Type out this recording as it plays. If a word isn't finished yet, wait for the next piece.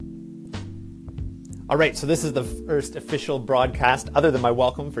All right, so this is the first official broadcast other than my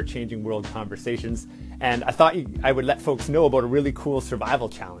welcome for Changing World Conversations. And I thought I would let folks know about a really cool survival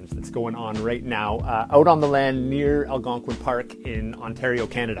challenge that's going on right now out on the land near Algonquin Park in Ontario,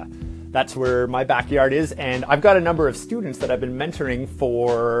 Canada. That's where my backyard is. And I've got a number of students that I've been mentoring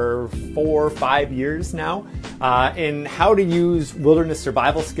for 4 or 5 years now in how to use wilderness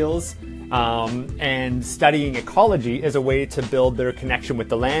survival skills and studying ecology as a way to build their connection with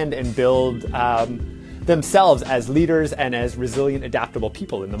the land and build themselves as leaders and as resilient, adaptable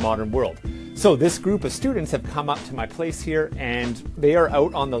people in the modern world. So this group of students have come up to my place here and they are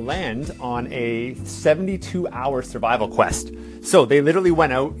out on the land on a 72-hour survival quest. So they literally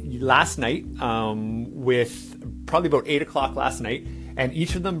went out last night with probably about 8 o'clock last night, and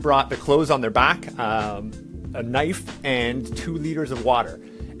each of them brought the clothes on their back, a knife, and 2 liters of water.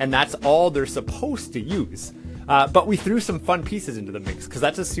 And that's all they're supposed to use. But we threw some fun pieces into the mix because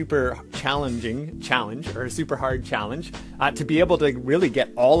that's a super challenging challenge, or a super hard challenge, to be able to really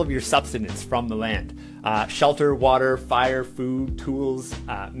get all of your sustenance from the land. Shelter, water, fire, food, tools,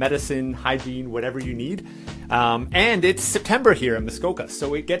 medicine, hygiene, whatever you need. And it's September here in Muskoka,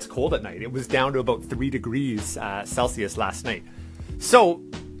 so it gets cold at night. It was down to about 3 degrees Celsius last night. So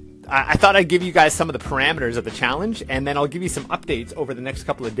I thought I'd give you guys some of the parameters of the challenge, and then I'll give you some updates over the next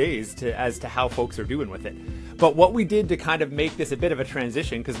couple of days as to how folks are doing with it. But what we did to kind of make this a bit of a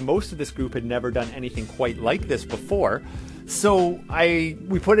transition, because most of this group had never done anything quite like this before, so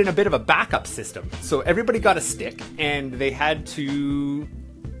we put in a bit of a backup system. So everybody got a stick, and they had to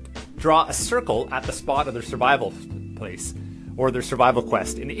draw a circle at the spot of their survival place, or their survival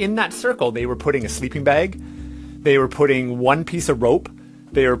quest. And in that circle, they were putting a sleeping bag, they were putting 1 piece of rope,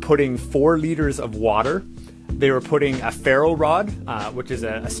 they were putting 4 liters of water. They were putting a ferro rod, which is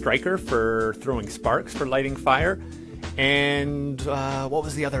a striker for throwing sparks for lighting fire. And what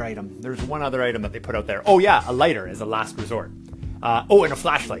was the other item? There's one other item that they put out there. Oh yeah, a lighter as a last resort. And a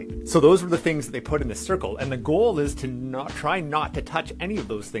flashlight. So those were the things that they put in the circle. And the goal is to try not to touch any of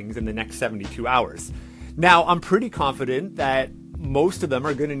those things in the next 72 hours. Now, I'm pretty confident that most of them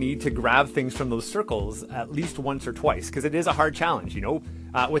are going to need to grab things from those circles at least once or twice, because it is a hard challenge,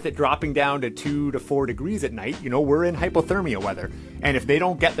 with it dropping down to 2 to 4 degrees at night. We're in hypothermia weather, and if they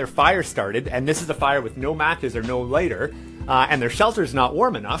don't get their fire started, and this is a fire with no matches or no lighter, and their shelter's not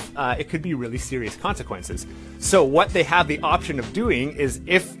warm enough, it could be really serious consequences. So what they have the option of doing is,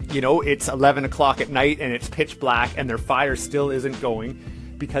 if it's 11 o'clock at night and it's pitch black and their fire still isn't going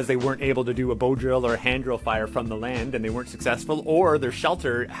because they weren't able to do a bow drill or a hand drill fire from the land and they weren't successful, or their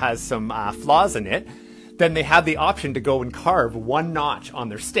shelter has some flaws in it, then they have the option to go and carve 1 notch on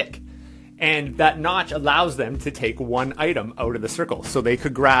their stick. And that notch allows them to take 1 item out of the circle. So they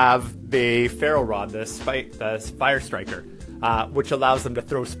could grab the ferro rod, the fire striker, which allows them to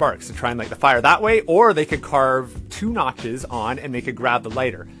throw sparks to try and light the fire that way, or they could carve 2 notches on and they could grab the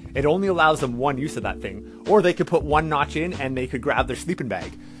lighter. It only allows them 1 use of that thing. Or they could put 1 notch in and they could grab their sleeping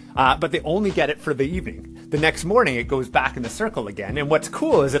bag. But they only get it for the evening. The next morning, it goes back in the circle again. And what's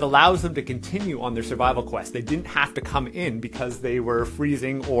cool is it allows them to continue on their survival quest. They didn't have to come in because they were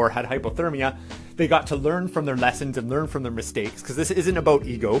freezing or had hypothermia. They got to learn from their lessons and learn from their mistakes, because this isn't about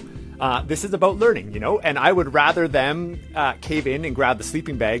ego. This is about learning, And I would rather them cave in and grab the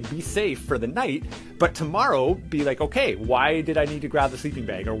sleeping bag, be safe for the night, but tomorrow be like, okay, why did I need to grab the sleeping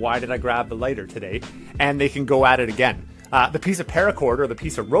bag? Or why did I grab the lighter today? And they can go at it again. The piece of paracord, or the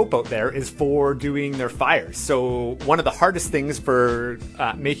piece of rope out there, is for doing their fires. So one of the hardest things for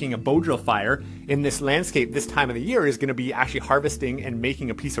making a bow drill fire in this landscape this time of the year is going to be actually harvesting and making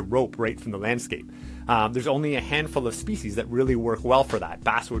a piece of rope right from the landscape. There's only a handful of species that really work well for that,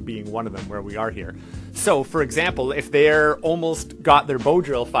 basswood being one of them where we are here. So, for example, if they're almost got their bow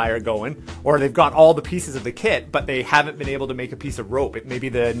drill fire going, or they've got all the pieces of the kit, but they haven't been able to make a piece of rope, maybe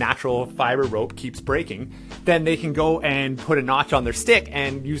the natural fiber rope keeps breaking, then they can go and put a notch on their stick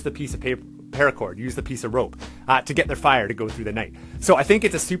and use the piece of paracord, use the piece of rope to get their fire to go through the night. So I think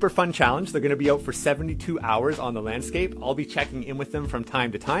it's a super fun challenge. They're going to be out for 72 hours on the landscape. I'll be checking in with them from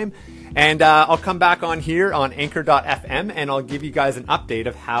time to time, and I'll come back on here on anchor.fm and I'll give you guys an update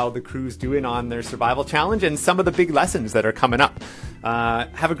of how the crew's doing on their survival challenge and some of the big lessons that are coming up.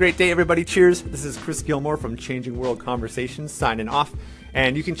 Have a great day, everybody. Cheers. This is Chris Gilmore from Changing World Conversations signing off,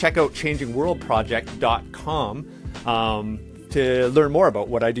 and you can check out changingworldproject.com to learn more about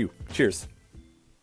what I do. Cheers.